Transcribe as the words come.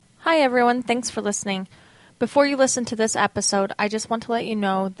Hi, everyone. Thanks for listening. Before you listen to this episode, I just want to let you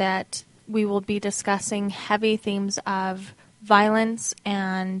know that we will be discussing heavy themes of violence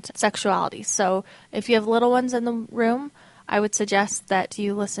and sexuality. So if you have little ones in the room, I would suggest that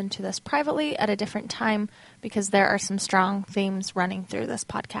you listen to this privately at a different time because there are some strong themes running through this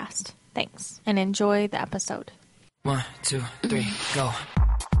podcast. Thanks, and enjoy the episode. 1, 2, 3, go.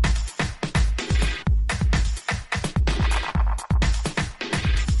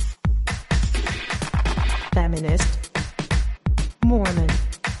 Feminist, Mormon,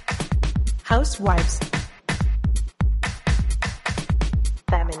 housewives.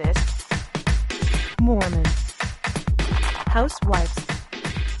 Feminist, Mormon, housewives.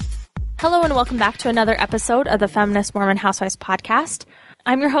 Hello and welcome back to another episode of the Feminist Mormon Housewives podcast.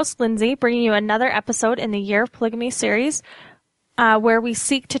 I'm your host, Lindsay, bringing you another episode in the Year of Polygamy series, where we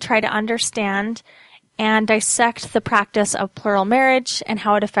seek to try to understand and dissect the practice of plural marriage and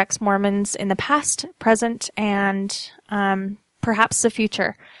how it affects Mormons in the past, present, and perhaps the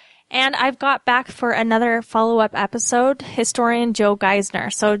future. And I've got back for another follow-up episode, historian Joe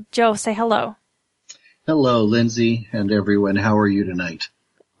Geisner. So, Joe, say hello. Hello, Lindsay and everyone. How are you tonight?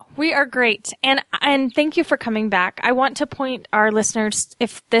 We are great. And thank you for coming back. I want to point our listeners,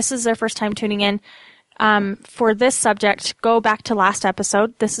 if this is their first time tuning in, for this subject, go back to last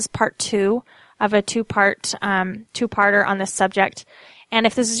episode. This is part 2 of a two-parter on this subject. And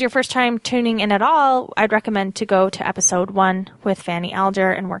if this is your first time tuning in at all, I'd recommend to go to episode 1 with Fanny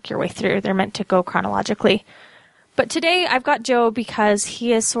Alger and work your way through. They're meant to go chronologically. But today I've got Joe because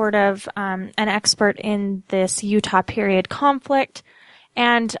he is sort of an expert in this Utah period conflict.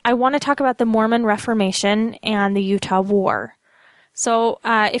 And I want to talk about the Mormon Reformation and the Utah War. So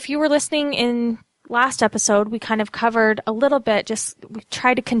if you were listening in last episode, we kind of covered a little bit, we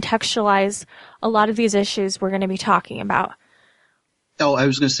tried to contextualize a lot of these issues we're going to be talking about. Oh, I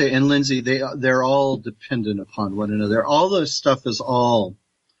was going to say, and Lindsay, they're all dependent upon one another. All this stuff is all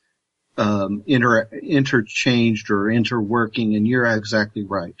interchanged or interworking, and you're exactly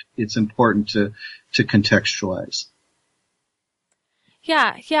right. It's important to contextualize.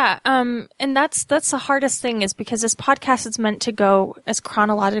 Yeah. And that's the hardest thing is because this podcast is meant to go as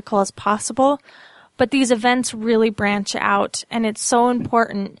chronological as possible, but these events really branch out, and it's so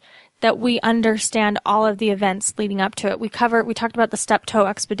important that we understand all of the events leading up to it. We talked about the Steptoe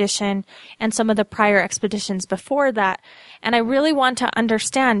expedition and some of the prior expeditions before that, and I really want to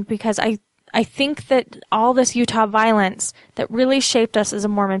understand because I think that all this Utah violence that really shaped us as a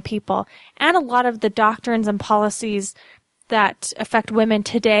Mormon people, and a lot of the doctrines and policies that affect women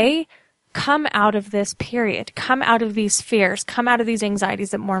today come out of this period, come out of these fears, come out of these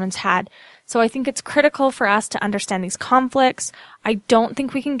anxieties that Mormons had. So I think it's critical for us to understand these conflicts. I don't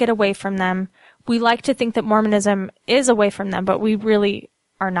think we can get away from them. We like to think that Mormonism is away from them, but we really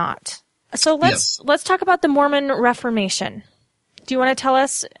are not. So let's talk about the Mormon Reformation. Do you want to tell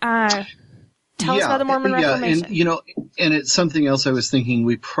us us about the Mormon Reformation? And it's something else I was thinking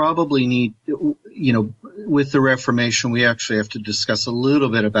we probably need, with the Reformation, we actually have to discuss a little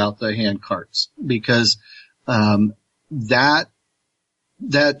bit about the handcarts because that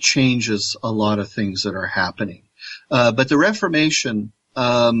changes a lot of things that are happening. But the Reformation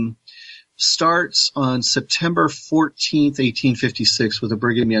starts on September 14th, 1856 with a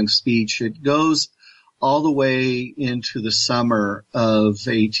Brigham Young speech. It goes all the way into the summer of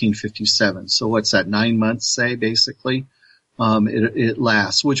 1857. So what's that, 9 months, say, basically? It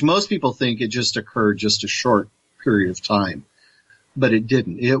lasts, which most people think it just occurred just a short period of time. But it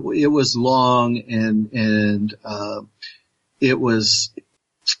didn't. It was long and it was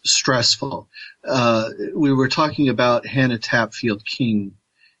stressful. We were talking about Hannah Tapfield King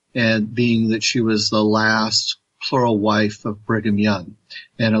and being that she was the last plural wife of Brigham Young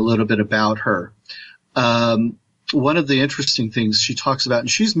and a little bit about her. One of the interesting things she talks about, and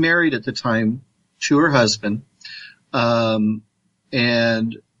she's married at the time to her husband, she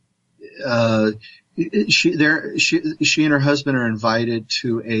and her husband are invited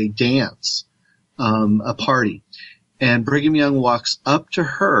to a dance, a party, and Brigham Young walks up to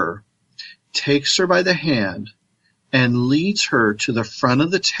her, takes her by the hand, and leads her to the front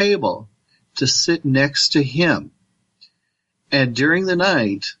of the table to sit next to him. And during the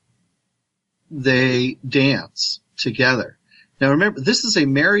night, they dance together. Now remember, this is a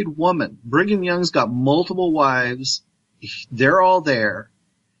married woman. Brigham Young's got multiple wives. They're all there.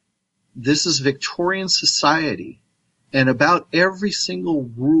 This is Victorian society. And about every single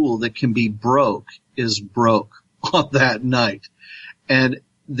rule that can be broke is broke on that night. And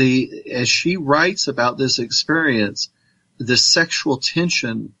as she writes about this experience, the sexual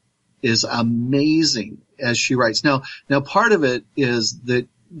tension is amazing as she writes. Now part of it is that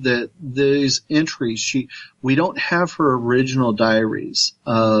that these entries, we don't have her original diaries.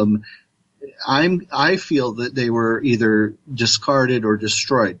 I feel that they were either discarded or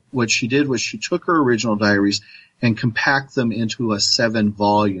destroyed. What she did was she took her original diaries and compact them into a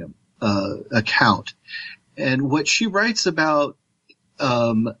 7-volume account. And what she writes about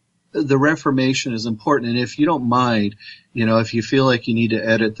the Reformation is important. And if you don't mind, if you feel like you need to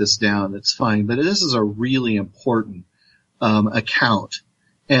edit this down, that's fine. But this is a really important account.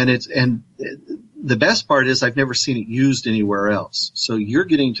 And the best part is I've never seen it used anywhere else. So you're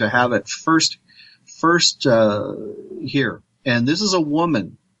getting to have it first here. And this is a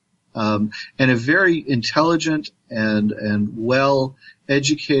woman, and a very intelligent and well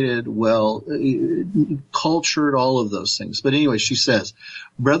educated, well cultured, all of those things. But anyway, she says,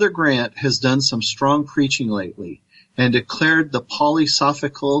 Brother Grant has done some strong preaching lately and declared the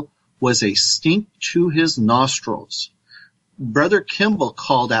polysophical was a stink to his nostrils. Brother Kimball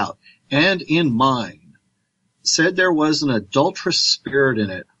called out, and in mine, said there was an adulterous spirit in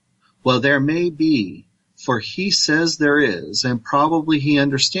it. Well, there may be, for he says there is, and probably he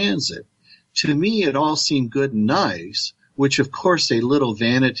understands it. To me it all seemed good and nice, which of course a little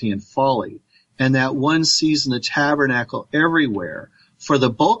vanity and folly, and that one sees in the tabernacle everywhere, for the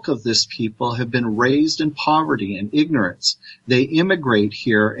bulk of this people have been raised in poverty and ignorance. They immigrate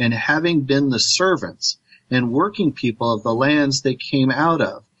here, and having been the servants and working people of the lands they came out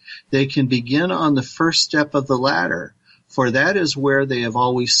of, they can begin on the first step of the ladder, for that is where they have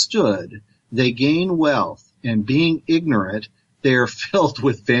always stood. They gain wealth, and being ignorant, they are filled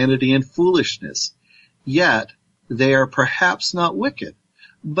with vanity and foolishness. Yet they are perhaps not wicked,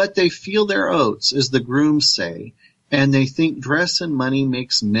 but they feel their oats, as the grooms say, and they think dress and money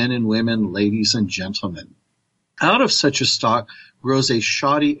makes men and women, ladies and gentlemen. Out of such a stock grows a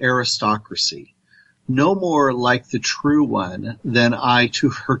shoddy aristocracy, no more like the true one than I to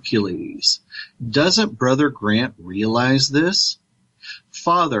Hercules. Doesn't Brother Grant realize this?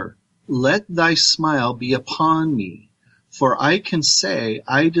 Father, let thy smile be upon me, for I can say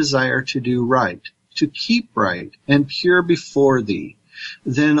I desire to do right, to keep right and pure before thee.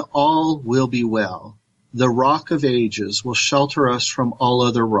 Then all will be well. The rock of ages will shelter us from all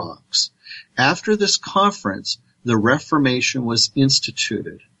other rocks. After this conference, the Reformation was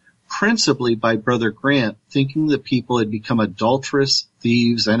instituted, principally by Brother Grant, thinking the people had become adulterous,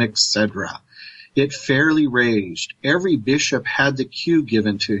 thieves, and etc. It fairly raged. Every bishop had the cue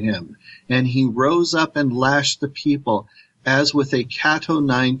given to him, and he rose up and lashed the people as with a cat o'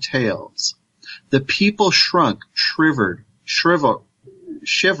 nine tails. The people shrunk, shivered,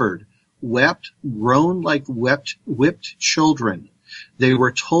 wept, groaned like whipped children. They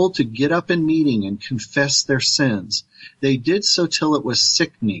were told to get up in meeting and confess their sins. They did so till it was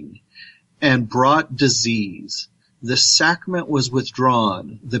sickening and brought disease. The sacrament was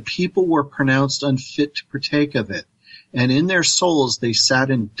withdrawn. The people were pronounced unfit to partake of it, and in their souls they sat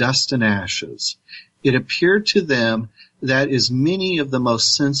in dust and ashes. It appeared to them that as many of the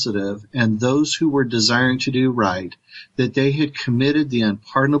most sensitive and those who were desiring to do right, that they had committed the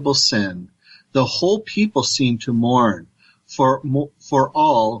unpardonable sin. The whole people seemed to mourn, for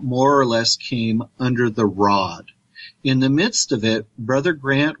all more or less came under the rod. In the midst of it, Brother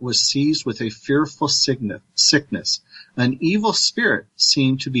Grant was seized with a fearful sickness. An evil spirit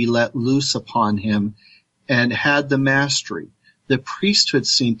seemed to be let loose upon him and had the mastery. The priesthood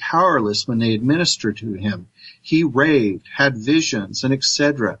seemed powerless when they administered to him. He raved, had visions, and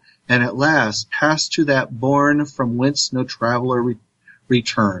etc., and at last passed to that bourne from whence no traveler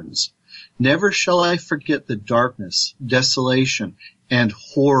returns. Never shall I forget the darkness, desolation, and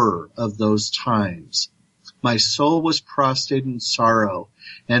horror of those times. My soul was prostrate in sorrow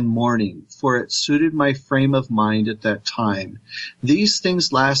and mourning, for it suited my frame of mind at that time. These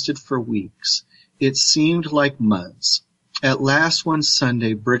things lasted for weeks. It seemed like months. At last one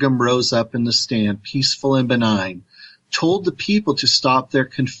Sunday, Brigham rose up in the stand, peaceful and benign, told the people to stop their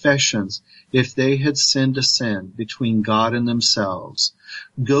confessions if they had sinned a sin between God and themselves.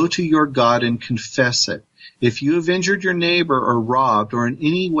 Go to your God and confess it. If you have injured your neighbor or robbed or in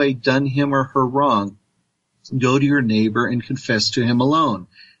any way done him or her wrong, go to your neighbor and confess to him alone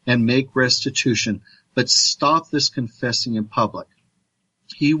and make restitution, but stop this confessing in public.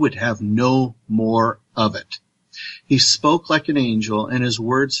 He would have no more of it. He spoke like an angel, and his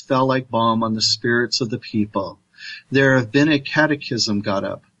words fell like balm on the spirits of the people. There have been a catechism got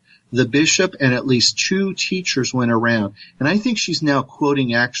up. The bishop and at least 2 teachers went around, and I think she's now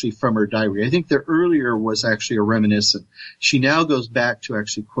quoting actually from her diary. I think the earlier was actually a reminiscent. She now goes back to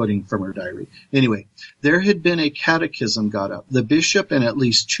actually quoting from her diary. Anyway, there had been a catechism got up. The bishop and at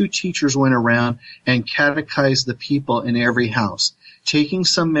least 2 teachers went around and catechized the people in every house. taking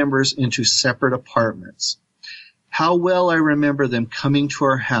some members into separate apartments. How well I remember them coming to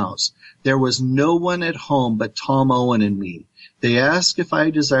our house. There was no one at home but Tom Owen and me. They asked if I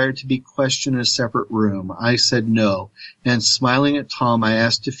desired to be questioned in a separate room. I said no, and smiling at Tom, I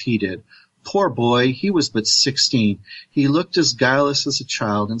asked if he did. Poor boy, he was but 16. He looked as guileless as a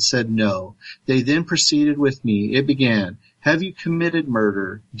child and said no. They then proceeded with me. It began, have you committed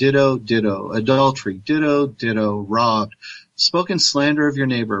murder? Ditto, ditto. Adultery? Ditto, ditto. Robbed? Spoken slander of your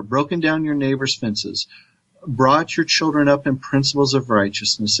neighbor? Broken down your neighbor's fences? Brought your children up in principles of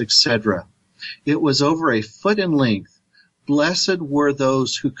righteousness, etc. It was over a foot in length. Blessed were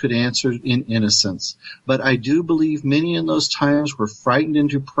those who could answer in innocence. But I do believe many in those times were frightened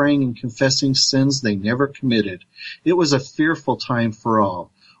into praying and confessing sins they never committed. It was a fearful time for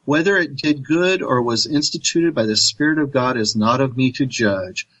all. Whether it did good or was instituted by the Spirit of God is not of me to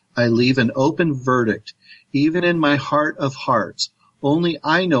judge. I leave an open verdict, even in my heart of hearts. Only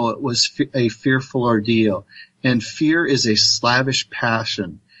I know it was a fearful ordeal, and fear is a slavish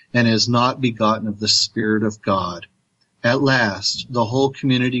passion, and is not begotten of the Spirit of God. At last, the whole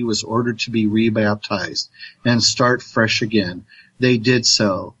community was ordered to be rebaptized and start fresh again. They did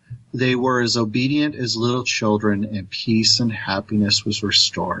so. They were as obedient as little children, and peace and happiness was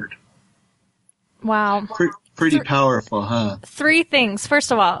restored. Wow. Pretty powerful, huh? 3 things.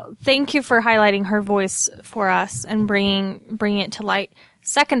 First of all, thank you for highlighting her voice for us and bringing it to light.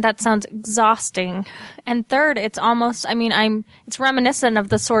 Second, that sounds exhausting. And third, it's almost, it's reminiscent of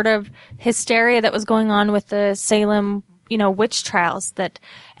the sort of hysteria that was going on with the Salem, witch trials, that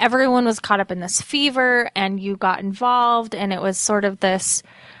everyone was caught up in this fever and you got involved, and it was sort of this,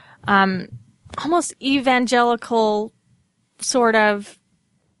 almost evangelical sort of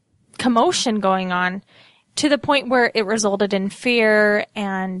commotion going on, to the point where it resulted in fear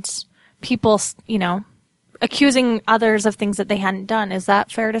and people, accusing others of things that they hadn't done. Is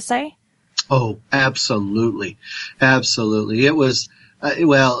that fair to say? Oh, absolutely. Absolutely. It was, I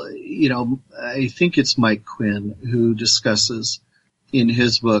think it's Mike Quinn who discusses in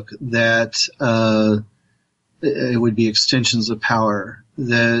his book that it would be Extensions of Power,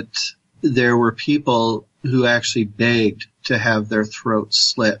 that there were people who actually begged to have their throats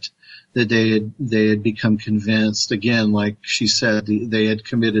slit, that they had become convinced, again, like she said, they had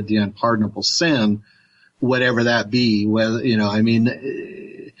committed the unpardonable sin, whatever that be, and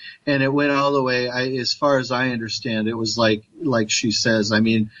it went all the way, as far as I understand, it was like she says,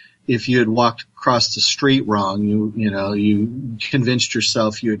 if you had walked across the street wrong, you convinced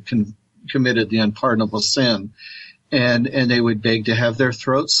yourself you had committed the unpardonable sin, and they would beg to have their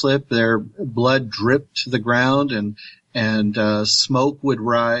throat slit, their blood drip to the ground, and smoke would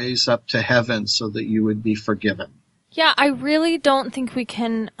rise up to heaven so that you would be forgiven. Yeah, I really don't think we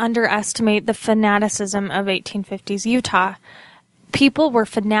can underestimate the fanaticism of 1850s Utah. People were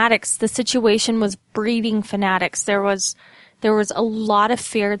fanatics. The situation was breeding fanatics. There was a lot of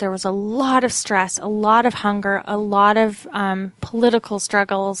fear. There was a lot of stress, a lot of hunger, a lot of political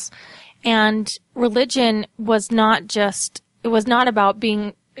struggles. And religion was not about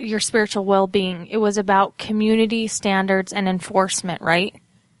being your spiritual well-being. It was about community standards and enforcement, right?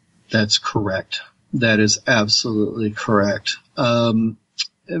 That's correct. That is absolutely correct.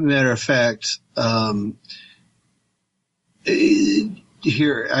 Matter of fact,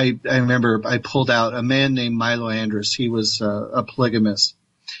 here I remember I pulled out a man named Milo Andrus. He was a polygamist,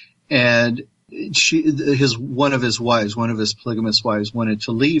 and one of his polygamous wives wanted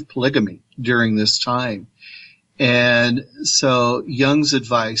to leave polygamy during this time. And so Young's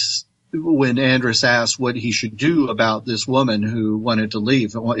advice, when Andrus asked what he should do about this woman who wanted to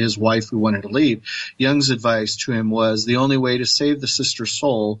leave, his wife who wanted to leave, Young's advice to him was the only way to save the sister's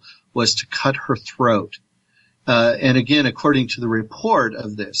soul was to cut her throat. And again, according to the report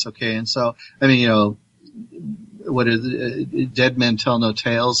of this, okay, and so, what is dead men tell no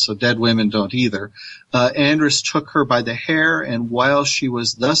tales, so dead women don't either. Andrus took her by the hair, and while she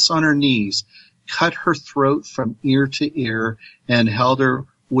was thus on her knees, cut her throat from ear to ear and held her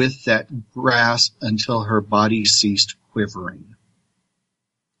with that grasp until her body ceased quivering.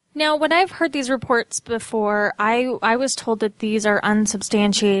 Now, when I've heard these reports before, I was told that these are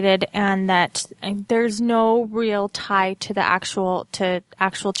unsubstantiated and that there's no real tie to the actual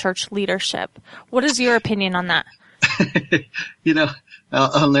church leadership. What is your opinion on that?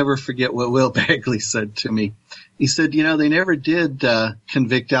 I'll never forget what Will Bagley said to me. He said, they never did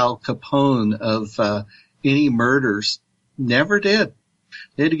convict Al Capone of any murders. Never did.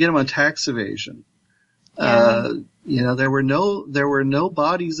 They had to get him on tax evasion. Yeah. There were no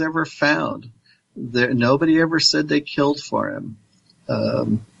bodies ever found. Nobody ever said they killed for him.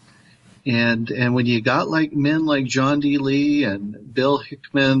 And when you got like men like John D. Lee and Bill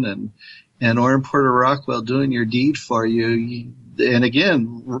Hickman and Orrin Porter Rockwell doing your deed for you, and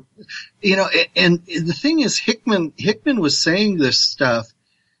again, and the thing is, Hickman was saying this stuff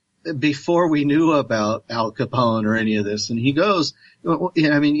before we knew about Al Capone or any of this. And he goes,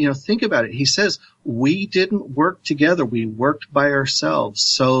 think about it. He says, we didn't work together. We worked by ourselves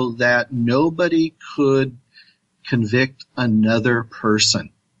so that nobody could convict another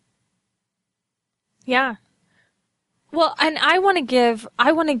person. Yeah. Well, and I want to give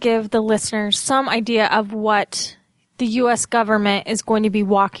the listeners some idea of what the U.S. government is going to be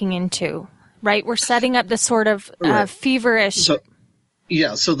walking into, right? We're setting up this sort of feverish. So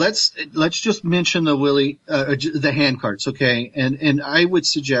let's just mention the handcarts, okay? And I would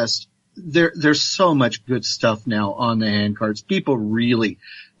suggest there's so much good stuff now on the handcarts. People really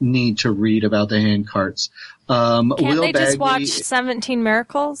need to read about the handcarts. Can't they just watch 17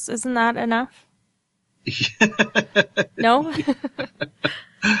 Miracles? Isn't that enough? No?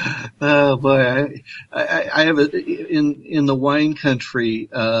 Oh boy, I have in the wine country,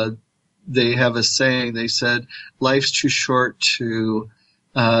 they have a saying. They said, life's too short to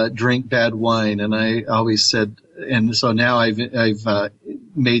drink bad wine. And I always said, and so now I've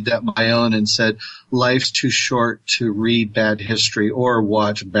made that my own and said, life's too short to read bad history or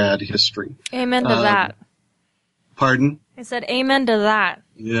watch bad history. Amen to that. Pardon? I said amen to that.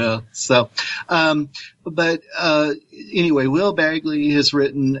 Yeah. So, anyway, Will Bagley has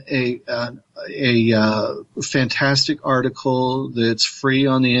written a fantastic article that's free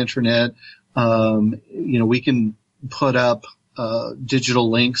on the internet. We can put up digital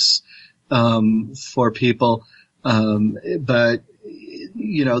links for people, but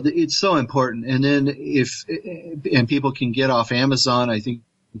it's so important. And then and people can get off Amazon. I think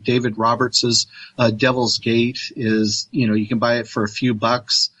David Roberts's Devil's Gate is, you can buy it for a few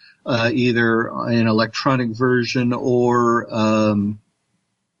bucks, either an electronic version or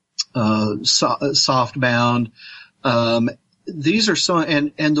softbound. These are so,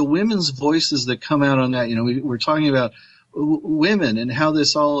 and the women's voices that come out on that. We're talking about women and how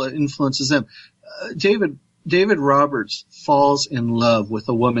this all influences them. David Roberts falls in love with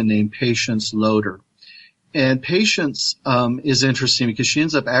a woman named Patience Loader. And Patience is interesting because she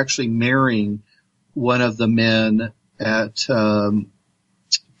ends up actually marrying one of the men at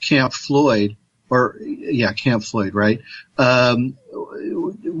Camp Floyd, Camp Floyd, right?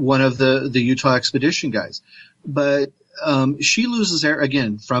 One of the Utah expedition guys. But she loses,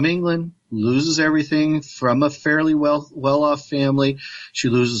 again, from England, loses everything from a fairly well-off family. She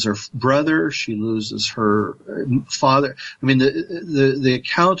loses her brother. She loses her father. I mean, the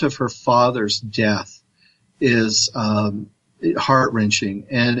account of her father's death is heart-wrenching.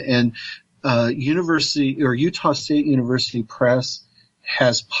 And Utah State University Press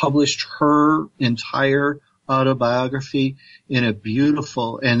has published her entire autobiography in a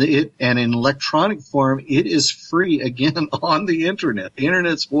beautiful and in electronic form. It is free again on the internet. The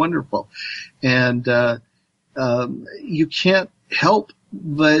internet's wonderful, and you can't help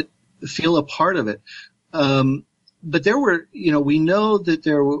but feel a part of it. But there were, we know that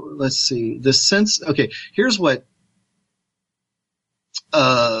there were, let's see, the sense, okay, here's what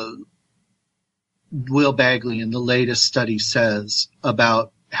Will Bagley in the latest study says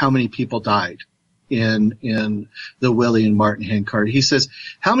about how many people died in the Willie and Martin handcart. He says,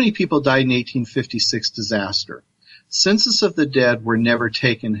 how many people died in 1856 disaster? Census of the dead were never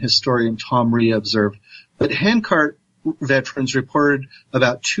taken, historian Tom Rhea observed, but handcart veterans reported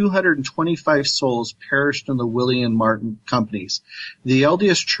about 225 souls perished in the Willie and Martin companies. The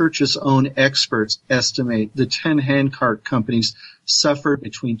LDS Church's own experts estimate the 10 handcart companies suffered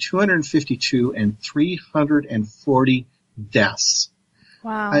between 252 and 340 deaths.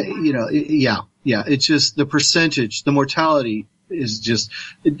 Wow. It's just the percentage, the mortality is just,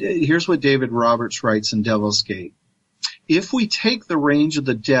 here's what David Roberts writes in Devil's Gate. If we take the range of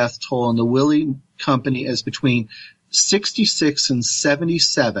the death toll in the Willie Company as between 66 and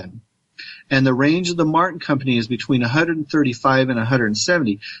 77, and the range of the Martin Company is between 135 and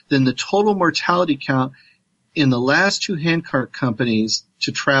 170, then the total mortality count in the last two handcart companies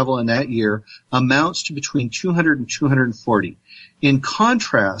to travel in that year amounts to between 200 and 240. In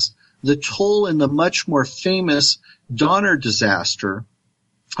contrast, the toll in the much more famous Donner disaster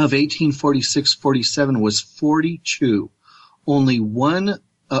of 1846-47 was 42, only from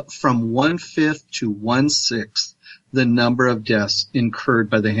 1/5 to 1/6 the number of deaths incurred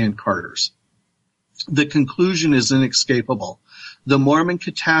by the handcarters. The conclusion is inescapable. The Mormon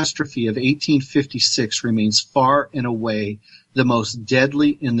catastrophe of 1856 remains far and away the most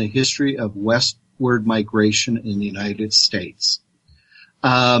deadly in the history of westward migration in the United States.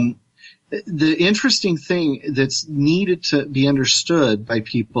 The interesting thing that's needed to be understood by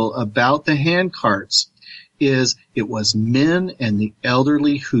people about the hand carts is it was men and the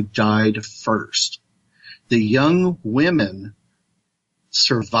elderly who died first. The young women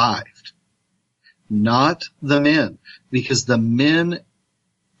survived, not the men, because the men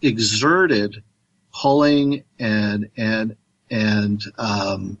exerted pulling and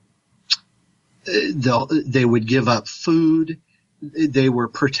they would give up food. They were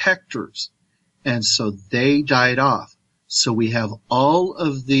protectors, and so they died off. So we have all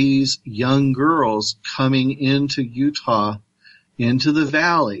of these young girls coming into Utah, into the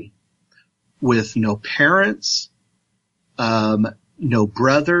valley, with no parents, no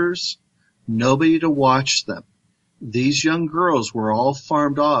brothers, nobody to watch them. These young girls were all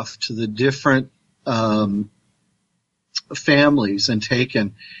farmed off to the different families and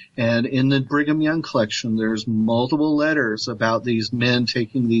taken. And in the Brigham Young collection, there's multiple letters about these men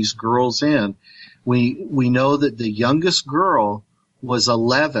taking these girls in. We know that the youngest girl was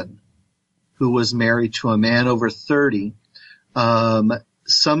 11, who was married to a man over 30.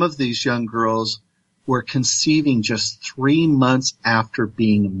 Some of these young girls were conceiving just 3 months after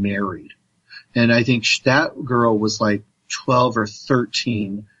being married. And I think that girl was like 12 or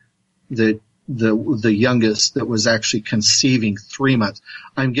 13, the youngest that was actually conceiving 3 months.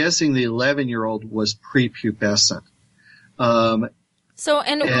 I'm guessing the 11-year-old was prepubescent. And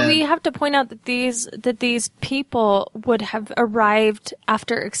we have to point out that these people would have arrived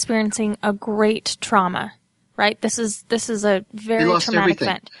after experiencing a great trauma, right? This is a very traumatic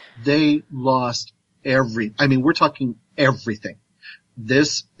event. They lost we're talking everything.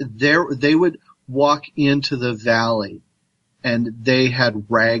 They would walk into the valley and they had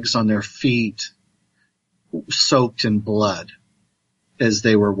rags on their feet soaked in blood as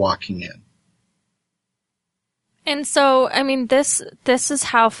they were walking in. And so, this is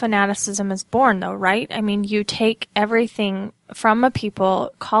how fanaticism is born, though, right? You take everything from a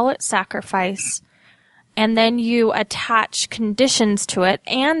people, call it sacrifice, and then you attach conditions to it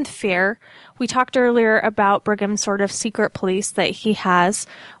and fear. We talked earlier about Brigham's sort of secret police that he has.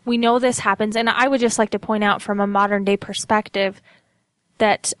 We know this happens, and I would just like to point out from a modern day perspective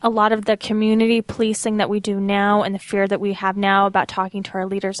that a lot of the community policing that we do now and the fear that we have now about talking to our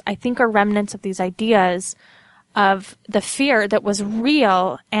leaders, I think are remnants of these ideas of the fear that was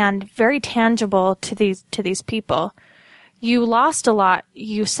real and very tangible to these people. You lost a lot,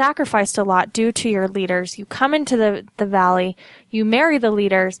 you sacrificed a lot due to your leaders. You come into the valley, you marry the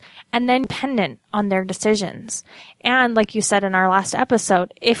leaders, and then dependent on their decisions. And like you said in our last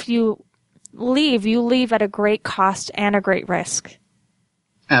episode, if you leave at a great cost and a great risk.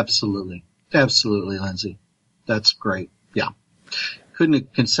 Absolutely. Absolutely, Lindsay. That's great. Yeah. Couldn't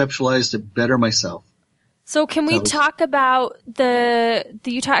have conceptualized it better myself. So can we talk about the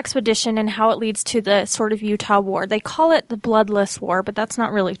Utah expedition and how it leads to the sort of Utah War? They call it the Bloodless War, but that's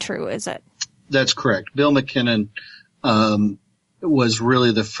not really true, is it? That's correct. Bill McKinnon was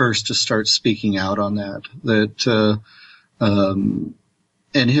really the first to start speaking out on that.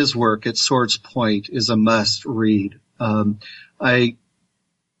 And his work at Swords Point is a must read.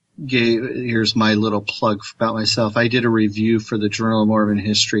 Here's my little plug about myself. I did a review for the Journal of Mormon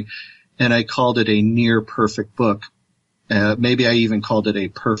History, and I called it a near perfect book. Maybe I even called it a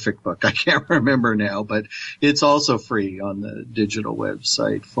perfect book. I can't remember now, but it's also free on the digital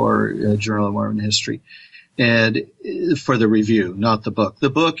website for Journal of Mormon History, and for the review, not the book. The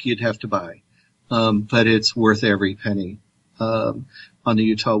book you'd have to buy, but it's worth every penny on the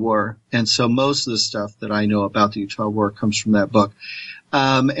Utah War. And so most of the stuff that I know about the Utah War comes from that book.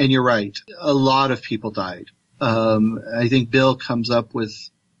 And you're right, a lot of people died. I think Bill comes up with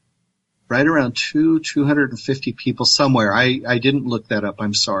right around 250 people somewhere. I didn't look that up,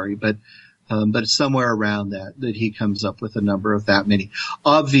 I'm sorry, but it's somewhere around that he comes up with a number of that many.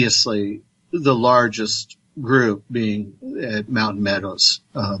 Obviously, the largest group being at Mountain Meadows,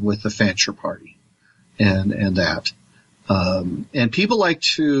 with the Fancher Party and that. And people like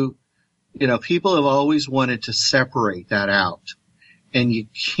to, people have always wanted to separate that out, and you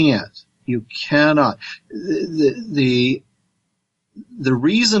cannot. The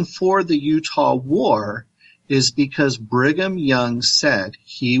reason for the Utah War is because Brigham Young said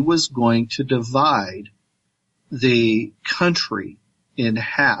he was going to divide the country in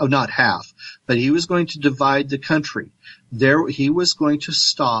half, not half, but he was going to divide the country. He was going to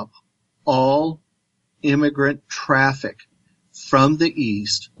stop all immigrant traffic from the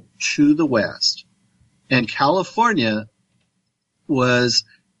east to the west. And California was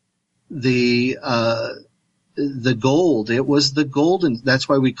the gold. It was the golden. That's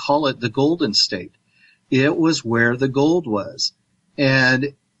why we call it the Golden State. It was where the gold was.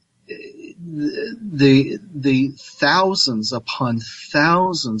 And the thousands upon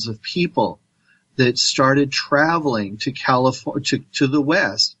thousands of people that started traveling to California, to the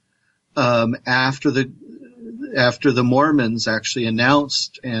West, after the Mormons actually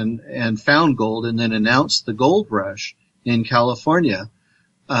announced and found gold and then announced the gold rush in California,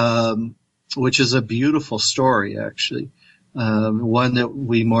 which is a beautiful story, actually. One that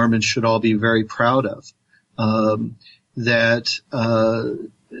we Mormons should all be very proud of.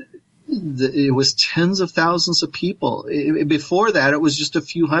 It was tens of thousands of people. Before that, it was just a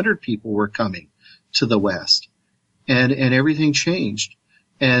few hundred people were coming to the West, and everything changed.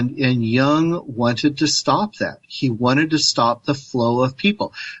 And Young wanted to stop that. He wanted to stop the flow of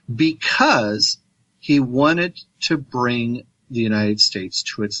people because he wanted to bring the United States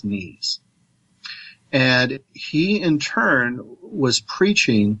to its knees. And he, in turn, was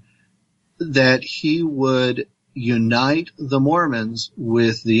preaching that he would unite the Mormons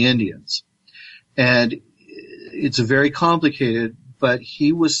with the Indians. And it's very complicated, but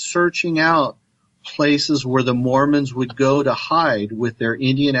he was searching out places where the Mormons would go to hide with their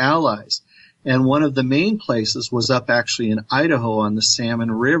Indian allies. And one of the main places was up actually in Idaho on the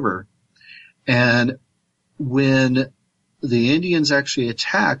Salmon River. And when the Indians actually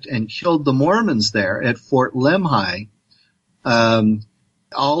attacked and killed the Mormons there at Fort Lemhi,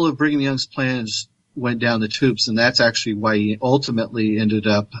 all of Brigham Young's plans went down the tubes, and that's actually why he ultimately ended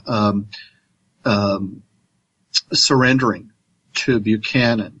up surrendering to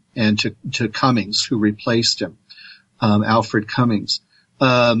Buchanan and to Cummings, who replaced him, Alfred Cummings.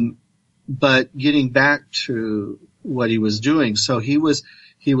 But getting back to what he was doing, so he was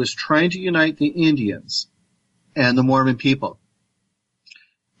trying to unite the Indians and the Mormon people,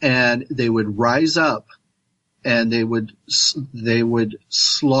 and they would rise up and they would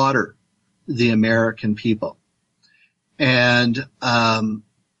slaughter the American people. And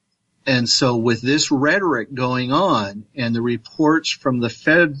so with this rhetoric going on and the reports from the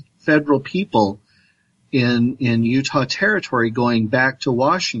federal people in Utah Territory going back to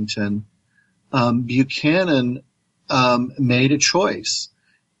Washington, Buchanan made a choice.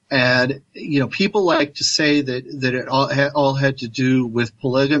 And, people like to say that it all had to do with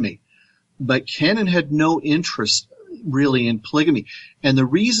polygamy, but Cannon had no interest really in polygamy. And the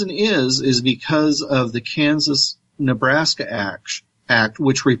reason is because of the Kansas-Nebraska Act,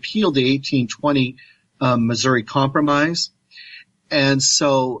 which repealed the 1820 Missouri Compromise. And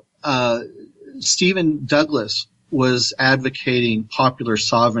so Stephen Douglas was advocating popular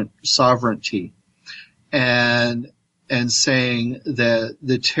sovereignty and saying that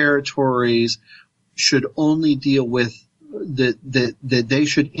the territories should only deal with that they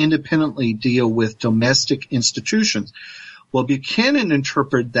should independently deal with domestic institutions. Well, Buchanan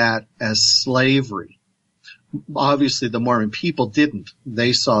interpreted that as slavery. Obviously, the Mormon people didn't.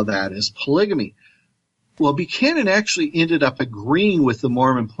 They saw that as polygamy. Well, Buchanan actually ended up agreeing with the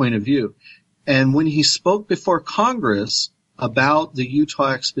Mormon point of view. And when he spoke before Congress about the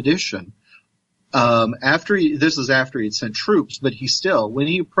Utah expedition, this is after he'd sent troops, but he said,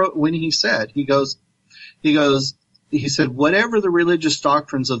 whatever the religious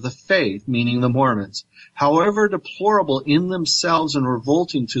doctrines of the faith, meaning the Mormons, however deplorable in themselves and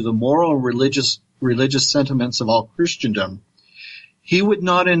revolting to the moral and religious sentiments of all Christendom, he would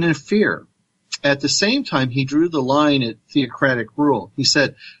not interfere. At the same time, he drew the line at theocratic rule. He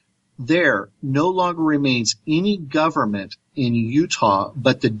said, there no longer remains any government in Utah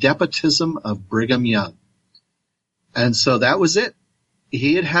but the despotism of Brigham Young. And so that was it.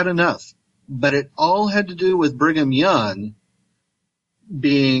 He had had enough. But it all had to do with Brigham Young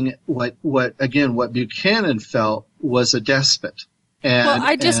being what Buchanan felt was a despot. Well,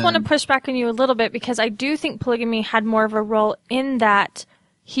 I just want to push back on you a little bit, because I do think polygamy had more of a role in that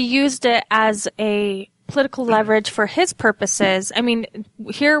he used it as a political leverage for his purposes. I mean,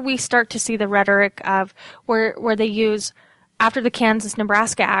 here we start to see the rhetoric of where they use, after the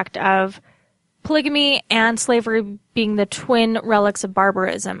Kansas-Nebraska Act, of polygamy and slavery being the twin relics of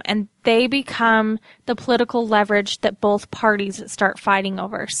barbarism, and they become the political leverage that both parties start fighting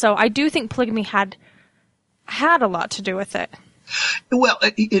over. So I do think polygamy had a lot to do with it. Well,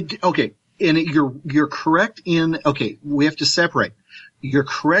 okay, and you're correct in, okay, we have to separate. You're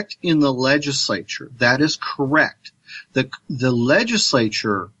correct in the legislature. That is correct. The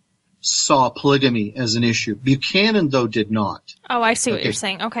legislature saw polygamy as an issue. Buchanan, though, did not. Oh, I see what you're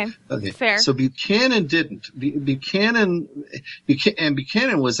saying. Okay. Fair. So Buchanan didn't. Buchanan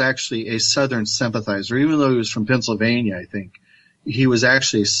was actually a Southern sympathizer, even though he was from Pennsylvania, I think. He was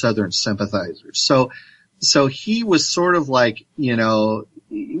actually a Southern sympathizer. So he was sort of like,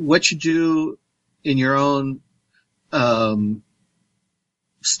 what you do in your own,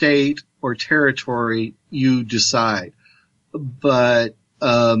 state or territory, you decide. But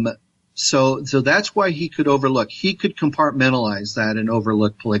so that's why he could compartmentalize that and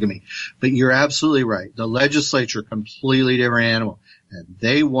overlook polygamy. But you're absolutely right. The legislature, completely different animal, and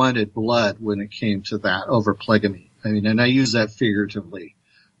they wanted blood when it came to that over polygamy. I mean, and I use that figuratively,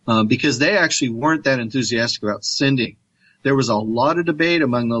 because they actually weren't that enthusiastic about sending. There was a lot of debate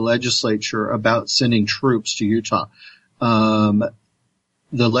among the legislature about sending troops to Utah. The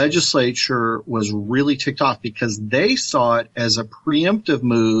legislature was really ticked off because they saw it as a preemptive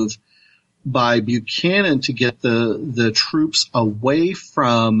move by Buchanan to get the troops away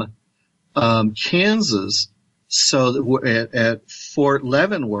from Kansas, so that at Fort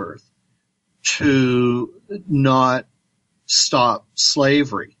Leavenworth, to not stop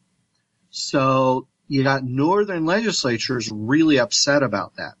slavery. So you got northern legislatures really upset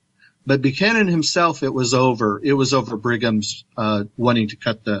about that. But Buchanan himself, it was over Brigham's wanting to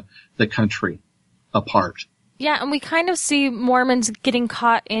cut the country apart. Yeah, and we kind of see Mormons getting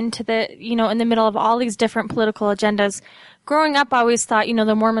caught into in the middle of all these different political agendas. Growing up, I always thought,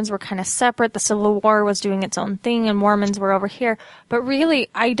 the Mormons were kind of separate. The Civil War was doing its own thing, and Mormons were over here. But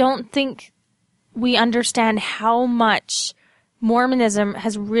really, I don't think we understand how much Mormonism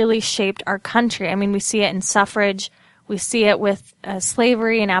has really shaped our country. I mean, we see it in suffrage. We see it with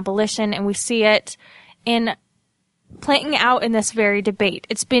slavery and abolition, and we see it in playing out in this very debate.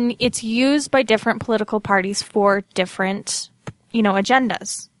 It's used by different political parties for different,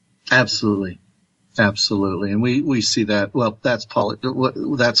 agendas. Absolutely. Absolutely. And we see that. Well, that's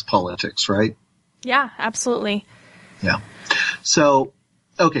politics, right? Yeah, absolutely. Yeah. So,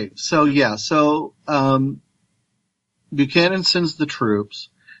 okay. So, yeah. So, Buchanan sends the troops.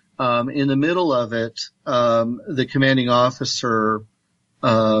 In the middle of it, the commanding officer,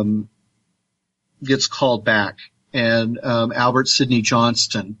 gets called back, and, Albert Sidney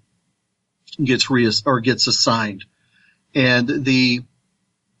Johnston gets assigned. And the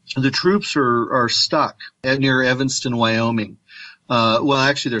troops are stuck near Evanston, Wyoming. Well,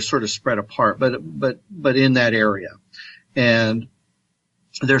 actually they're sort of spread apart, but in that area. And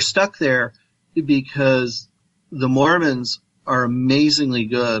they're stuck there because the Mormons are amazingly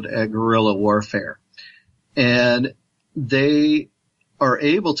good at guerrilla warfare. And they are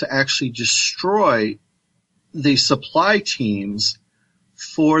able to actually destroy the supply teams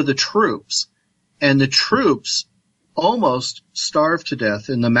for the troops. And the troops almost starved to death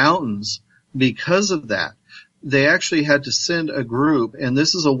in the mountains because of that. They actually had to send a group, and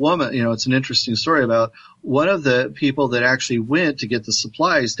this is a woman, it's an interesting story about one of the people that actually went to get the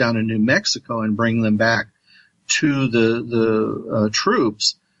supplies down in New Mexico and bring them back to the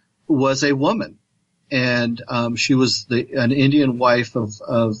troops was a woman. And she was an Indian wife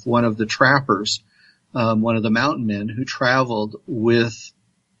of one of the trappers, one of the mountain men who traveled with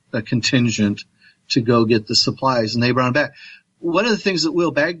a contingent to go get the supplies, and they brought them back. One of the things that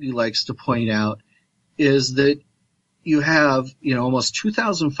Will Bagby likes to point out is that you have, almost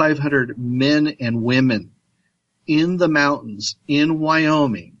 2,500 men and women in the mountains in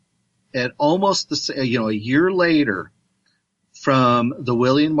Wyoming at almost a year later from the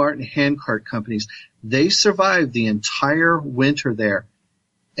William Martin handcart companies. They survived the entire winter there.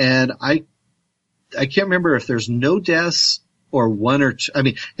 And I can't remember if there's no deaths or one or two. I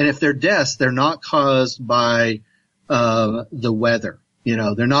mean, and if they're deaths, they're not caused by the weather.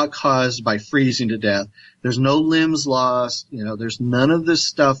 They're not caused by freezing to death. There's no limbs lost. There's none of this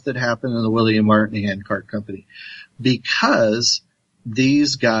stuff that happened in the William Martin handcart company because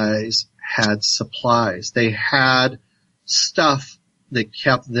these guys had supplies. They had stuff that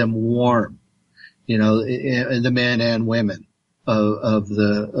kept them warm, the men and women of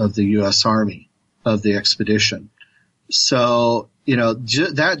the U.S. Army, of the expedition. So,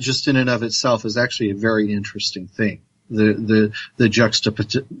 that just in and of itself is actually a very interesting thing. The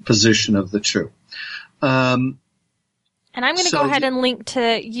juxtaposition of the two. And I'm going to go ahead and link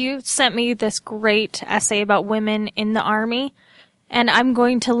to, you sent me this great essay about women in the Army, and I'm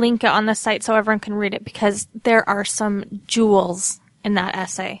going to link it on the site so everyone can read it because there are some jewels in that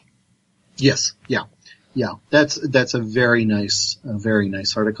essay. Yes. Yeah. Yeah. That's a very nice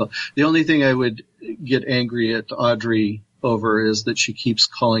article. The only thing I would get angry at Audrey over is that she keeps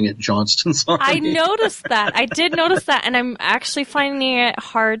calling it Johnston's Army. I noticed that. I did notice that, and I'm actually finding it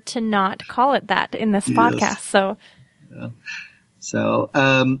hard to not call it that in this podcast. So, yeah. So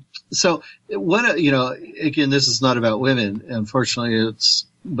one, again, this is not about women. Unfortunately,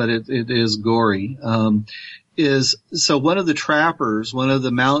 but it is gory. So one of the trappers, one of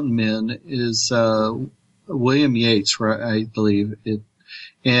the mountain men is, William Yates, I believe it.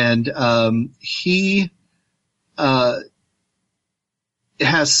 And, he,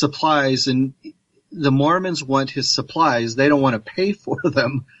 has supplies, and the Mormons want his supplies. They don't want to pay for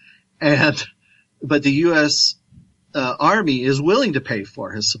them, but the U.S. Army is willing to pay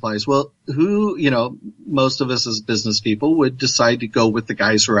for his supplies. Well, most of us as business people would decide to go with the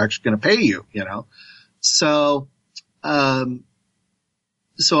guys who are actually going to pay you, So,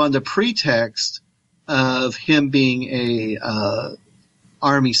 so on the pretext of him being a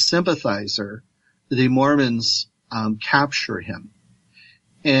Army sympathizer, the Mormons capture him,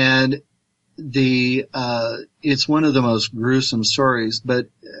 and it's one of the most gruesome stories. But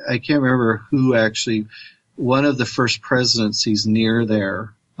I can't remember who actually. One of the first presidencies near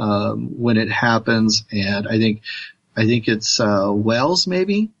there when it happens, and I think it's Wells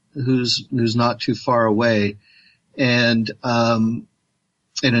maybe who's not too far away, and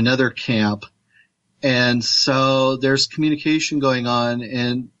in another camp, and so there's communication going on,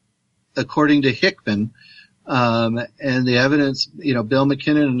 and according to Hickman, and the evidence, Bill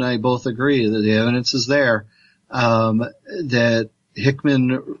McKinnon and I both agree that the evidence is there, that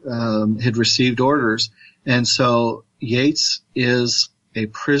Hickman had received orders. And so Yates is a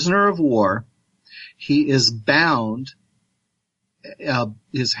prisoner of war. He is bound.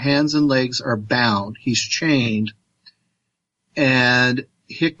 His hands and legs are bound. He's chained. And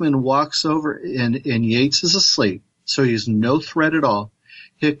Hickman walks over, and Yates is asleep, so he's no threat at all.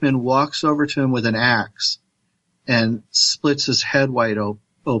 Hickman walks over to him with an axe and splits his head wide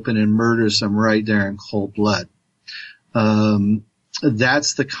open and murders him right there in cold blood.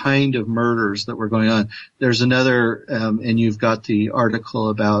 That's the kind of murders that were going on. There's another, and you've got the article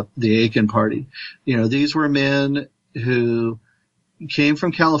about the Aiken Party. These were men who came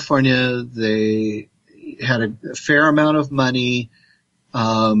from California. They had a fair amount of money.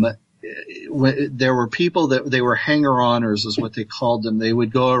 There were people that they were hanger-oners is what they called them. They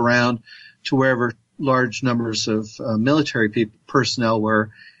would go around to wherever large numbers of military personnel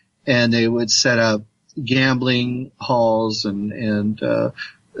were, and they would set up gambling halls, and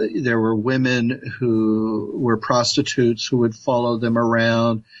there were women who were prostitutes who would follow them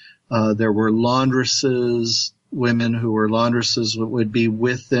around. There were laundresses, women who were laundresses would be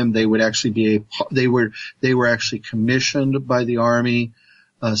with them. They would actually they were actually commissioned by the Army.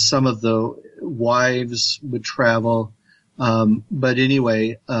 Some of the wives would travel. But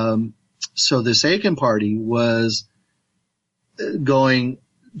anyway, so this Aiken Party was going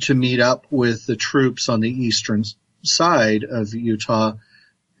to meet up with the troops on the eastern side of Utah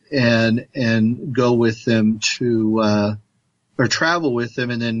and go with them to, or travel with them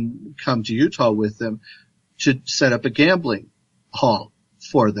and then come to Utah with them to set up a gambling hall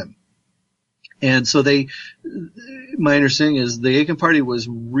for them. And so my understanding is the Aiken Party was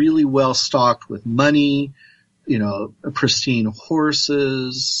really well stocked with money, pristine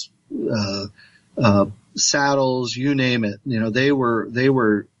horses, saddles, you name it. They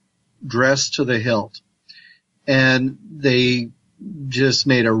were dressed to the hilt, and they just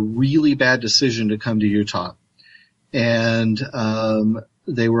made a really bad decision to come to Utah. And,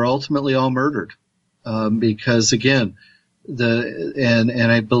 they were ultimately all murdered, because again,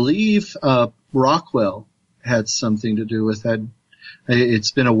 and I believe, Rockwell had something to do with that.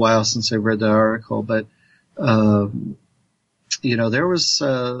 It's been a while since I read the article, but, there was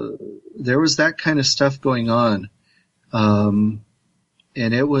that kind of stuff going on. And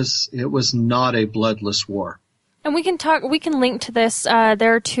it was not a bloodless war. And we can link to this.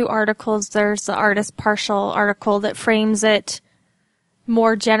 There are two articles. There's the Artist Partial article that frames it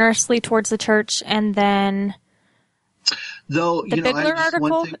more generously towards the church, and then the Bigler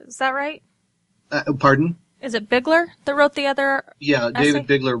article. Is that right? Pardon? Is it Bigler that wrote the other? Yeah, essay? David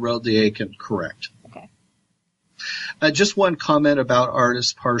Bigler wrote the Aiken, correct. Okay. Just one comment about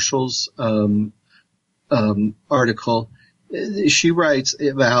Artist Partial's article. She writes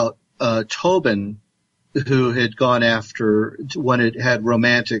about Tobin, who had gone after, when it had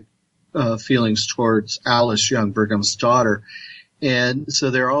romantic feelings towards Alice Young, Brigham's daughter. And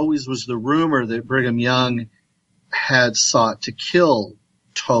so there always was the rumor that Brigham Young had sought to kill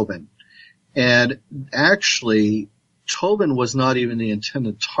Tobin. And actually, Tobin was not even the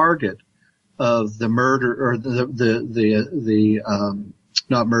intended target of the murder, or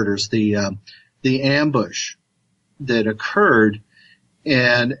not murders, the ambush that occurred.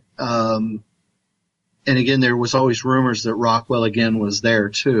 And again, there was always rumors that Rockwell again was there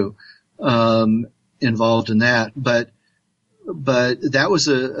too, involved in that. But that was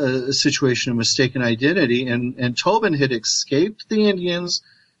a situation of mistaken identity, and Tobin had escaped the Indians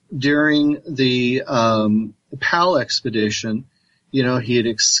during the Powell expedition. He had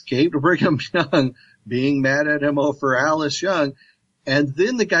escaped Brigham Young being mad at him over Alice Young, and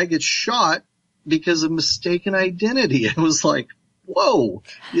then the guy gets shot because of mistaken identity. It was like, whoa,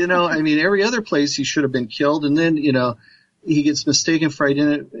 I mean, every other place he should have been killed. And then, he gets mistaken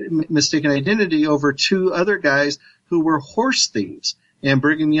identity over two other guys who were horse thieves. And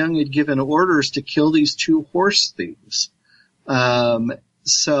Brigham Young had given orders to kill these two horse thieves. I'm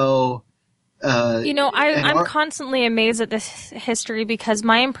constantly amazed at this history because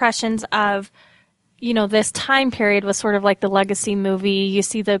my impressions of, this time period was sort of like the Legacy movie. You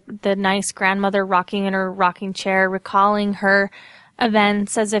see the nice grandmother rocking in her rocking chair, recalling her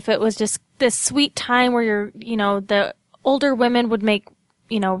events as if it was just this sweet time where the older women would make,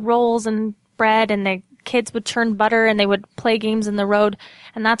 rolls and bread and the kids would churn butter and they would play games in the road.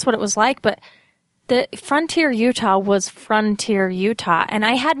 And that's what it was like. But the Frontier Utah was Frontier Utah. And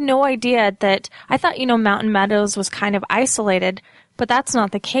I had no idea that, I thought, Mountain Meadows was kind of isolated, but that's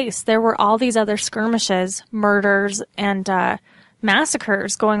not the case. There were all these other skirmishes, murders, and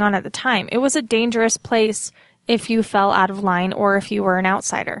massacres going on at the time. It was a dangerous place if you fell out of line or if you were an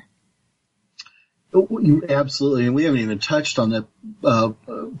outsider. Absolutely. And we haven't even touched on the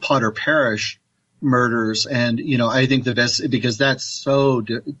Potter Parish murders. And, I think the best, because that's so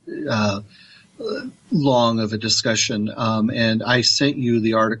long of a discussion. And I sent you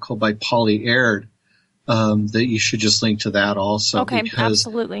the article by Polly Aird, that you should just link to that also. Okay, because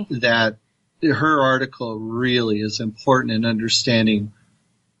absolutely. That her article really is important in understanding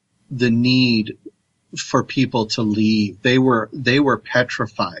the need for people to leave. They were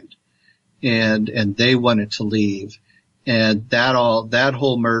petrified and they wanted to leave. And that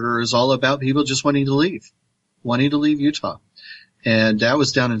whole murder is all about people just wanting to leave Utah. And that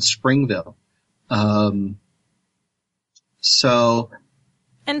was down in Springville. When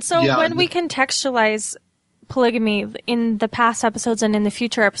we contextualize polygamy in the past episodes and in the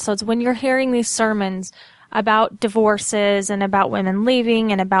future episodes, when you're hearing these sermons about divorces and about women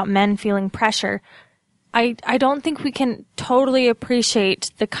leaving and about men feeling pressure, I don't think we can totally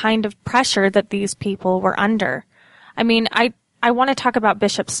appreciate the kind of pressure that these people were under. I mean, I want to talk about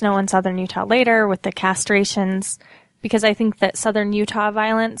Bishop Snow in Southern Utah later with the castrations, because I think that Southern Utah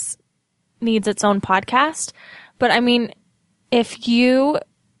violence needs its own podcast. But I mean, if you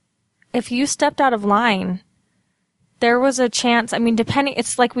stepped out of line, there was a chance. I mean, depending,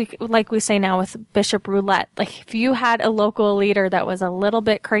 it's like we say now with Bishop Roulette. Like, if you had a local leader that was a little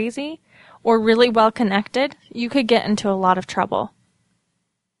bit crazy or really well connected, you could get into a lot of trouble.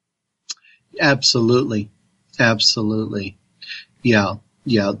 Absolutely. Yeah.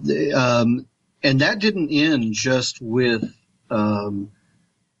 And that didn't end just with the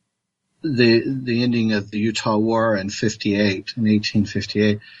ending of the Utah War in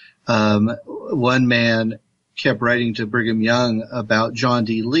 1858. One man kept writing to Brigham Young about John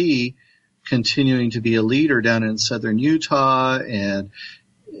D. Lee continuing to be a leader down in southern Utah, and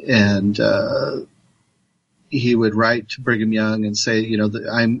he would write to Brigham Young and say,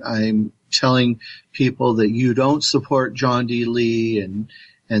 I'm telling people that you don't support John D. Lee, and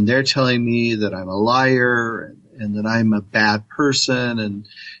they're telling me that I'm a liar and that I'm a bad person, and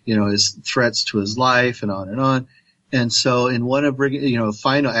his threats to his life, and on and on. And so in one of Brigham,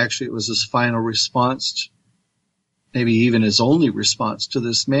 actually it was his final response, maybe even his only response to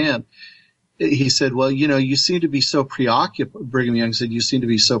this man. He said, well, you seem to be so preoccupied. Brigham Young said, you seem to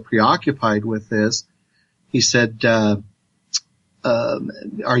be so preoccupied with this. He said, are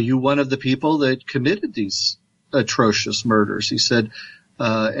you one of the people that committed these atrocious murders? He said,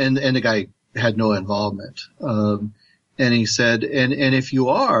 and the guy had no involvement. And he said, and if you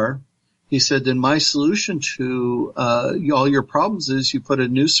are, he said, then my solution to all your problems is you put a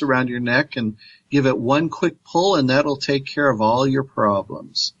noose around your neck and give it one quick pull, and that'll take care of all your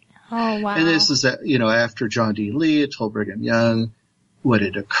problems. Oh, wow. And this is, after John D. Lee had told Brigham Young what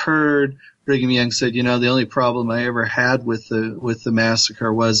had occurred. Brigham Young said, the only problem I ever had with the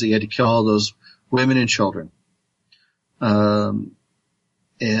massacre was he had to kill all those women and children. And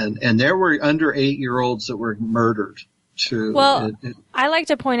there were under 8-year-olds that were murdered too. Well, I like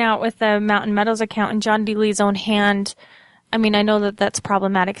to point out with the Mountain Meadows account in John D. Lee's own hand, I mean, I know that that's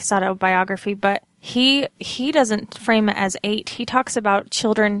problematic, his autobiography, but he doesn't frame it as 8. He talks about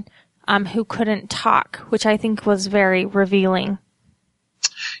children who couldn't talk, which I think was very revealing.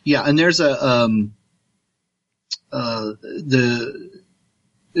 Yeah, and there's a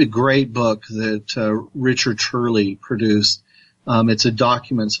great book that Richard Turley produced. It's a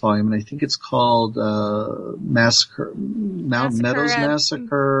documents volume, and I think it's called Massacre, Mountain Meadows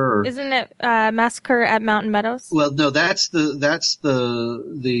Massacre. Or, isn't it Massacre at Mountain Meadows? Well, no, that's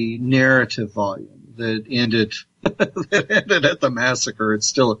the narrative volume that ended at the massacre. It's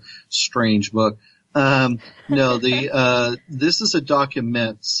still a strange book. No, this is a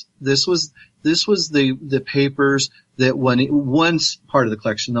documents. This was the papers that one part of the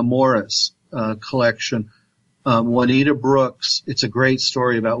collection, the Morris collection, Juanita Brooks, it's a great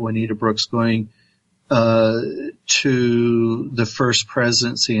story about Juanita Brooks going to the first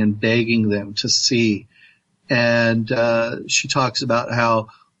presidency and begging them to see. And she talks about how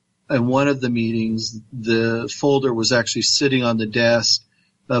in one of the meetings, the folder was actually sitting on the desk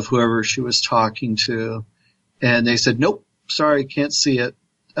of whoever she was talking to. And they said, nope, sorry, can't see it.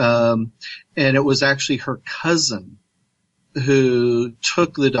 And it was actually her cousin who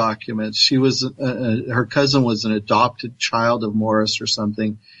took the documents. She was, her cousin was an adopted child of Morris or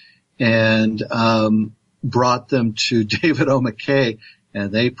something, and brought them to David O. McKay,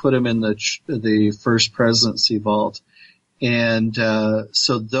 and they put him in the first presidency vault. And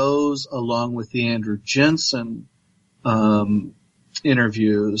so those, along with the Andrew Jensen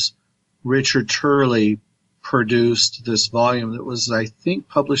interviews, Richard Turley produced this volume that was, I think,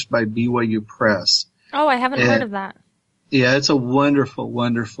 published by BYU Press. Oh, I haven't heard of that. Yeah, it's a wonderful,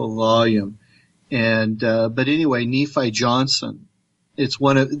 wonderful volume. And but anyway, Nephi Johnson, it's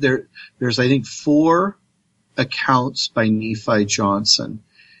one of there's I think 4 accounts by Nephi Johnson.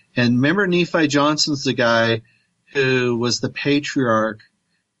 And remember, Nephi Johnson's the guy who was the patriarch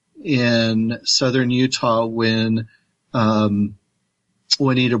in southern Utah when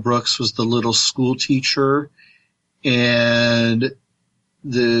Juanita Brooks was the little school teacher, and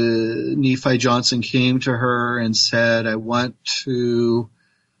the Nephi Johnson came to her and said, I want to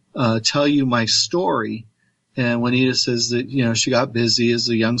tell you my story. And Juanita says that, you know, she got busy as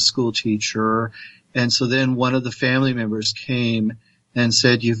a young school teacher. And so then one of the family members came and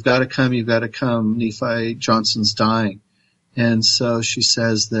said, you've got to come. Nephi Johnson's dying. And so she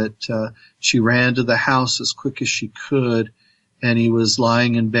says that she ran to the house as quick as she could, and he was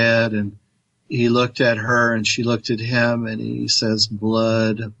lying in bed, and he looked at her and she looked at him, and he says,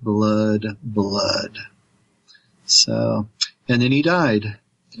 blood, blood, blood. So, and then he died.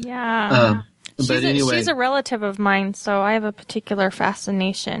 Yeah. But anyway, she's a relative of mine, so I have a particular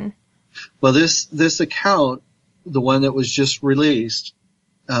fascination. Well, this account, the one that was just released,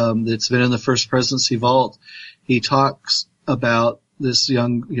 that's been in the First Presidency Vault, he talks about this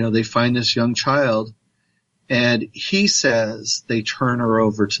young, you know, they find this young child, and he says they turn her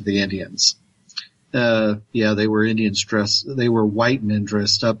over to the Indians. Yeah, they were Indians they were white men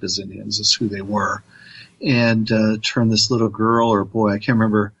dressed up as Indians, is who they were. And, turned this little girl or boy, I can't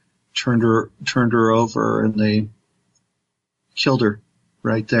remember, turned her over, and they killed her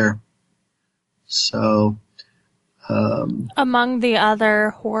right there. So, among the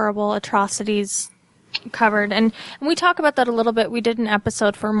other horrible atrocities covered, and we talk about that a little bit. We did an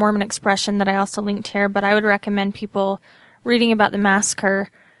episode for Mormon Expression that I also linked here, but I would recommend people reading about the massacre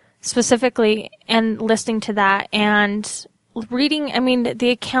specifically and listening to that and reading. I mean, the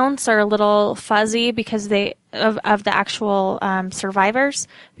accounts are a little fuzzy because of the actual survivors,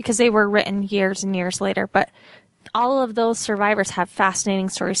 because they were written years and years later, but all of those survivors have fascinating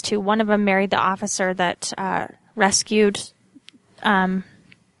stories too. One of them married the officer that rescued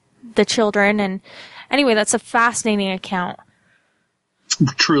the children, and anyway, that's a fascinating account.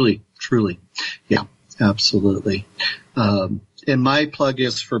 Truly. Yeah, absolutely. And my plug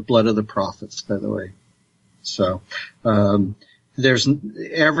is for Blood of the Prophets, by the way. So, there's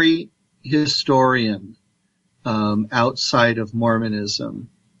every historian, outside of Mormonism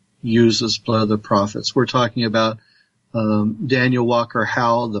uses Blood of the Prophets. We're talking about, Daniel Walker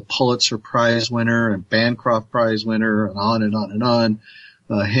Howell, the Pulitzer Prize winner and Bancroft Prize winner, and on and on and on.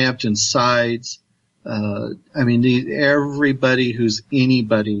 Hampton Sides. I mean, everybody who's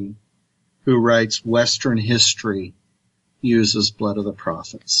anybody who writes Western history uses Blood of the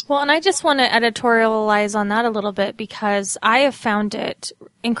Prophets. Well, and I just want to editorialize on that a little bit, because I have found it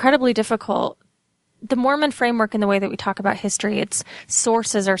incredibly difficult. The Mormon framework and the way that we talk about history, its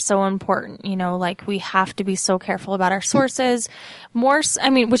sources are so important. You know, like, we have to be so careful about our sources.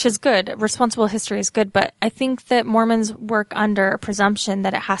 Which is good. Responsible history is good, but I think that Mormons work under a presumption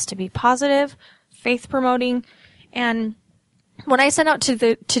that it has to be positive, faith promoting, and when I set out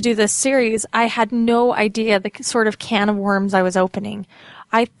to do this series, I had no idea the sort of can of worms I was opening.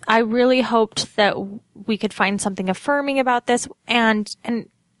 I really hoped that we could find something affirming about this, and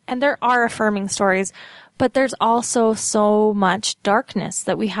there are affirming stories, but there's also so much darkness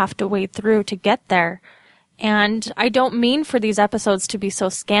that we have to wade through to get there. And I don't mean for these episodes to be so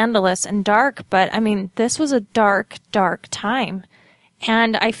scandalous and dark, but I mean, this was a dark, dark time.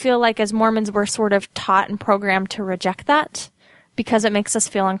 And I feel like as Mormons, we're sort of taught and programmed to reject that because it makes us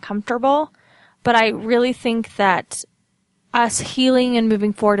feel uncomfortable. But I really think that us healing and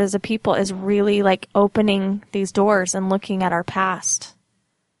moving forward as a people is really like opening these doors and looking at our past.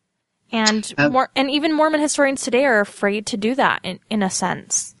 And even Mormon historians today are afraid to do that in a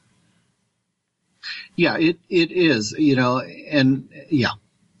sense. Yeah, it is, and yeah,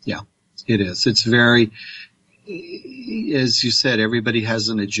 it is. It's very, as you said, everybody has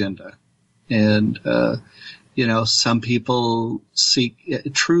an agenda. And, some people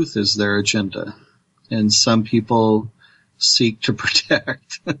seek truth as their agenda, and some people seek to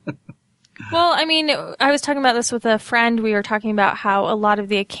protect. Well, I mean, I was talking about this with a friend. We were talking about how a lot of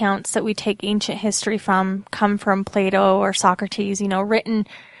the accounts that we take ancient history from come from Plato or Socrates,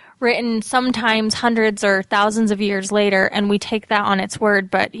 written sometimes hundreds or thousands of years later, and we take that on its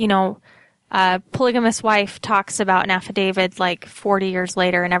word. But, a polygamous wife talks about an affidavit like 40 years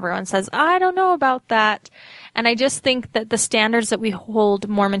later, and everyone says, I don't know about that. And I just think that the standards that we hold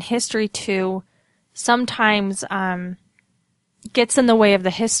Mormon history to sometimes gets in the way of the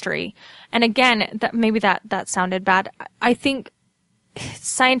history. And again, that sounded bad. I think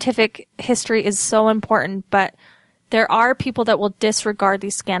scientific history is so important, but there are people that will disregard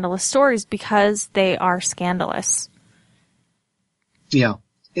these scandalous stories because they are scandalous. Yeah.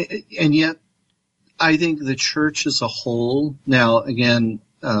 And yet, I think the church as a whole, now again,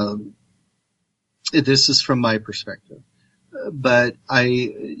 this is from my perspective, but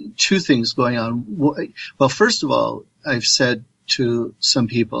two things going on. Well, first of all, I've said to some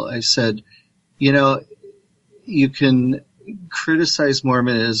people, I said, you can criticize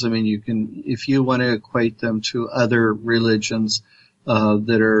Mormonism, and you can, if you want to equate them to other religions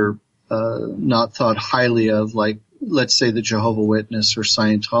that are not thought highly of, like, let's say the Jehovah's Witness or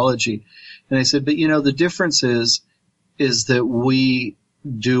Scientology. And I said, but the difference is that we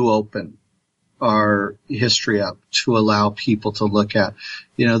do open our history up to allow people to look at.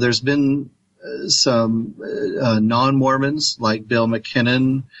 There's been some non-Mormons like Bill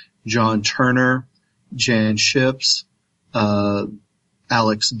McKinnon, John Turner, Jan Ships,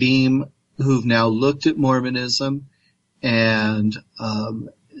 Alex Beam, who've now looked at Mormonism, and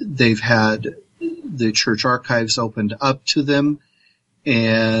they've had the church archives opened up to them,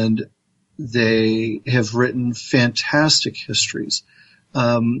 and they have written fantastic histories.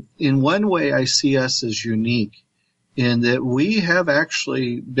 In one way, I see us as unique in that we have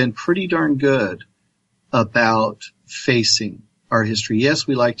actually been pretty darn good about facing our history. Yes,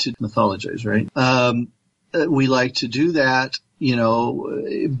 we like to mythologize, right? We like to do that,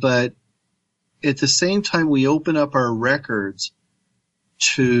 but at the same time, we open up our records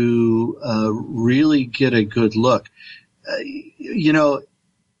to really get a good look.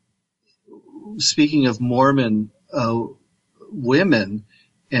 Speaking of Mormon women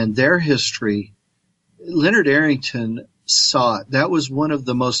and their history, Leonard Arrington saw it. That was one of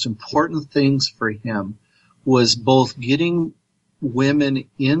the most important things for him, was both getting women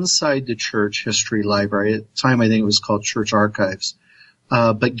inside the church history library. At the time, I think it was called Church Archives,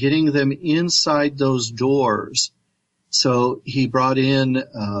 but getting them inside those doors. So he brought in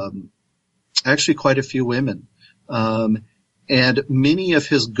actually quite a few women. And many of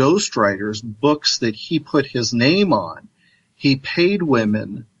his ghostwriters, books that he put his name on, he paid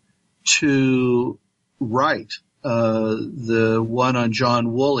women to write. The one on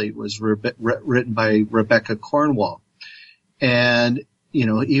John Woolley was written by Rebecca Cornwall. And,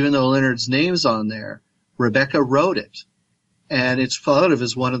 even though Leonard's name's on there, Rebecca wrote it. And it's thought of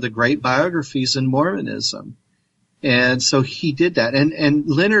as one of the great biographies in Mormonism. And so he did that. And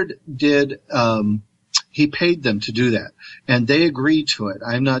Leonard did, he paid them to do that. And they agreed to it.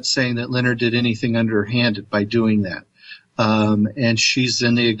 I'm not saying that Leonard did anything underhanded by doing that. And she's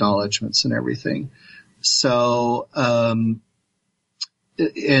in the acknowledgments and everything. So, and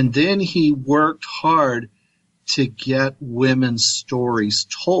then he worked hard to get women's stories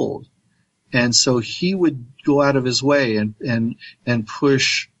told. And so he would go out of his way and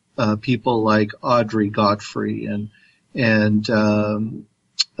push, people like Audrey Godfrey and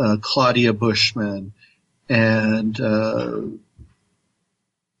Claudia Bushman and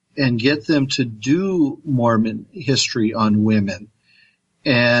get them to do Mormon history on women.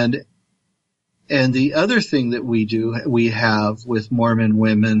 And the other thing that we have with Mormon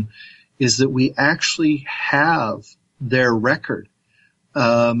women is that we actually have their record.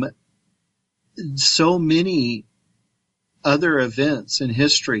 So many other events in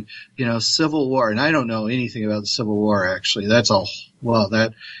history, Civil War, and I don't know anything about the Civil War, actually.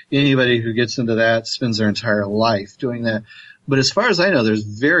 That anybody who gets into that spends their entire life doing that. But as far as I know, there's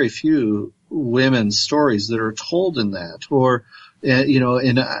very few women's stories that are told in that, or,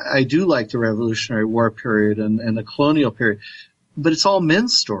 and I do like the Revolutionary War period and the colonial period, but it's all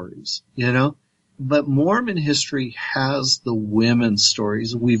men's stories, But Mormon history has the women's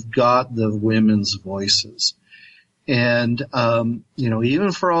stories. We've got the women's voices. And,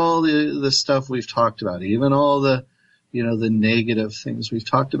 even for all the stuff we've talked about, even all the, the negative things we've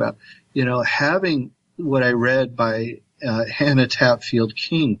talked about, having what I read by Hannah Tapfield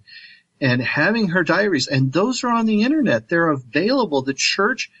King and having her diaries, and those are on the internet. They're available. The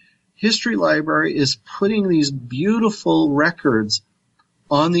Church History Library is putting these beautiful records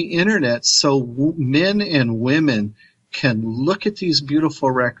on the internet so men and women can look at these beautiful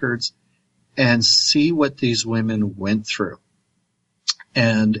records and see what these women went through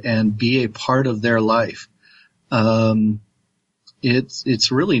and be a part of their life.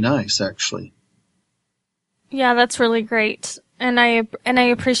 It's really nice, actually. Yeah, that's really great. And I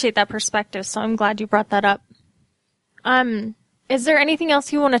appreciate that perspective, so I'm glad you brought that up. Is there anything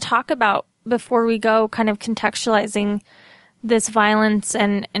else you want to talk about before we go, kind of contextualizing this violence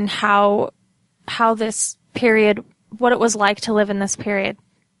and how this period, what it was like to live in this period?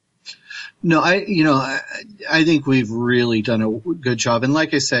 No, I think we've really done a good job. And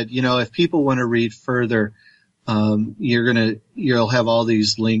like I said, if people want to read further, you'll have all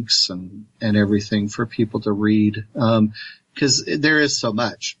these links and everything for people to read. Cause there is so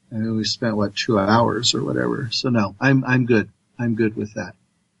much. I mean, we spent 2 hours or whatever. So no, I'm good. I'm good with that.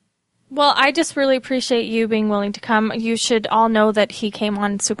 Well, I just really appreciate you being willing to come. You should all know that he came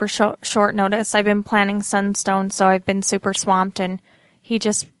on super short notice. I've been planning Sunstone, so I've been super swamped, and he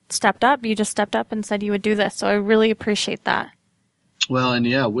just stepped up. You just stepped up and said you would do this, so I really appreciate that. Well, and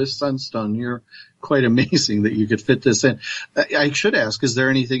yeah, with Sunstone, you're quite amazing that you could fit this in. I should ask, is there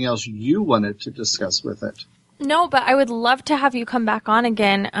anything else you wanted to discuss with it? No, but I would love to have you come back on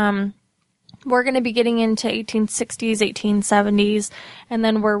again. We're going to be getting into 1860s, 1870s, and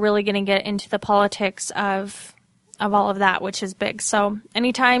then we're really going to get into the politics of all of that, which is big. So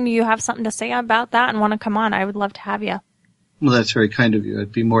anytime you have something to say about that and want to come on, I would love to have you. Well, that's very kind of you.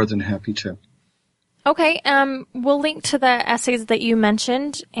 I'd be more than happy to. Okay. We'll link to the essays that you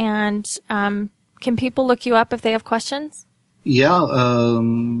mentioned, and can people look you up if they have questions? Yeah,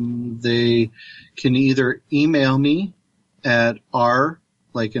 they can either email me at R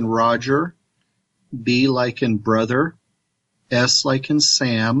like in Roger, B like in brother, S like in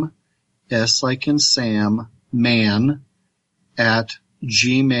Sam, S like in Sam, man, at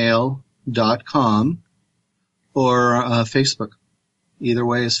gmail.com, or Facebook. Either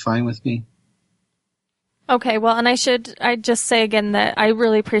way is fine with me. Okay, well, and I just say again that I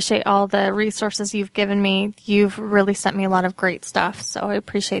really appreciate all the resources you've given me. You've really sent me a lot of great stuff, so I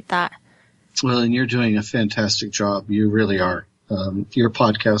appreciate that. Well, and you're doing a fantastic job. You really are. Your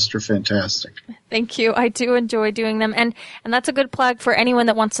podcasts are fantastic. Thank you. I do enjoy doing them. And that's a good plug for anyone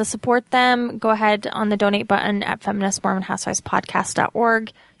that wants to support them. Go ahead on the donate button at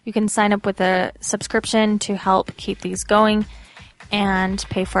feministmormonhousewivespodcast.org. You can sign up with a subscription to help keep these going and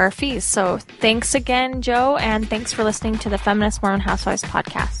pay for our fees. So thanks again, Joe, and thanks for listening to the Feminist Mormon Housewives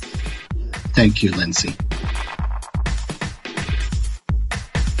podcast. Thank you, Lindsay.